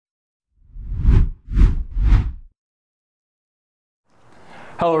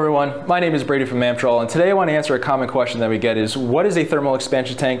Hello everyone, my name is Brady from Amtrol, and today I want to answer a common question that we get is, what is a thermal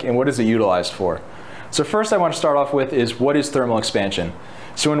expansion tank and what is it utilized for? So first I want to start off with is, what is thermal expansion?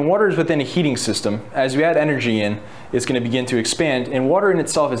 So when water is within a heating system, as you add energy in, it's going to begin to expand, and water in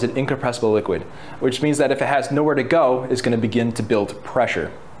itself is an incompressible liquid, which means that if it has nowhere to go, it's going to begin to build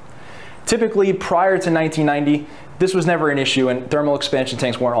pressure. Typically, prior to 1990, this was never an issue and thermal expansion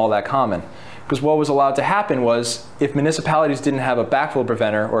tanks weren't all that common. Because what was allowed to happen was, if municipalities didn't have a backflow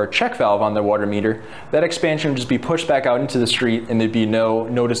preventer or a check valve on their water meter, that expansion would just be pushed back out into the street and there'd be no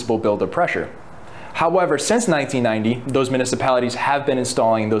noticeable build of pressure. However, since 1990, those municipalities have been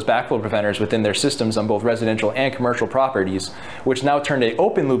installing those backflow preventers within their systems on both residential and commercial properties, which now turned an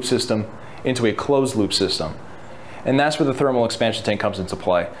open loop system into a closed loop system. And that's where the thermal expansion tank comes into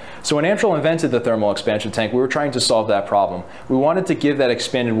play. So when Amtrol invented the thermal expansion tank, we were trying to solve that problem. We wanted to give that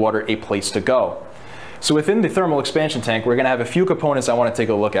expanded water a place to go. So within the thermal expansion tank, we're going to have a few components I want to take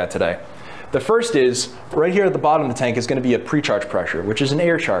a look at today. The first is, right here at the bottom of the tank is going to be a pre-charge pressure, which is an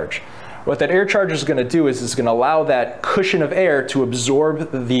air charge. What that air charge is going to do is it's going to allow that cushion of air to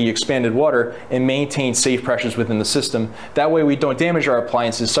absorb the expanded water and maintain safe pressures within the system. That way we don't damage our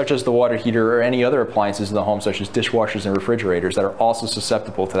appliances such as the water heater or any other appliances in the home such as dishwashers and refrigerators that are also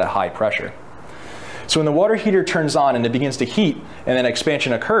susceptible to that high pressure. So when the water heater turns on and it begins to heat and then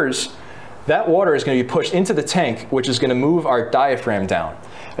expansion occurs, that water is going to be pushed into the tank, which is going to move our diaphragm down.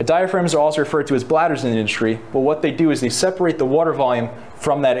 Diaphragms are also referred to as bladders in the industry, but what they do is they separate the water volume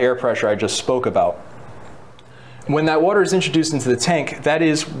from that air pressure I just spoke about. When that water is introduced into the tank, that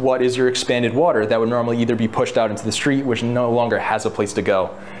is what is your expanded water that would normally either be pushed out into the street, which no longer has a place to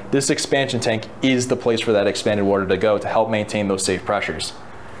go. This expansion tank is the place for that expanded water to go to help maintain those safe pressures.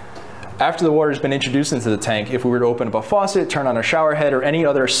 After the water has been introduced into the tank, if we were to open up a faucet, turn on a shower head, or any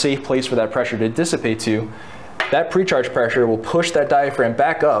other safe place for that pressure to dissipate to, that pre-charge pressure will push that diaphragm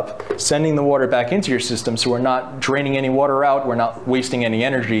back up, sending the water back into your system, so we're not draining any water out, we're not wasting any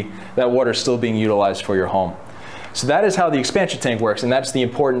energy, that water is still being utilized for your home. So that is how the expansion tank works, and that's the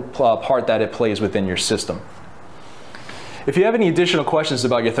important part that it plays within your system. If you have any additional questions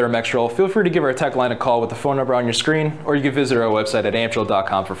about your Thermextrol, feel free to give our tech line a call with the phone number on your screen, or you can visit our website at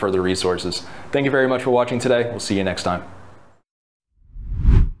amtrol.com for further resources. Thank you very much for watching today. We'll see you next time.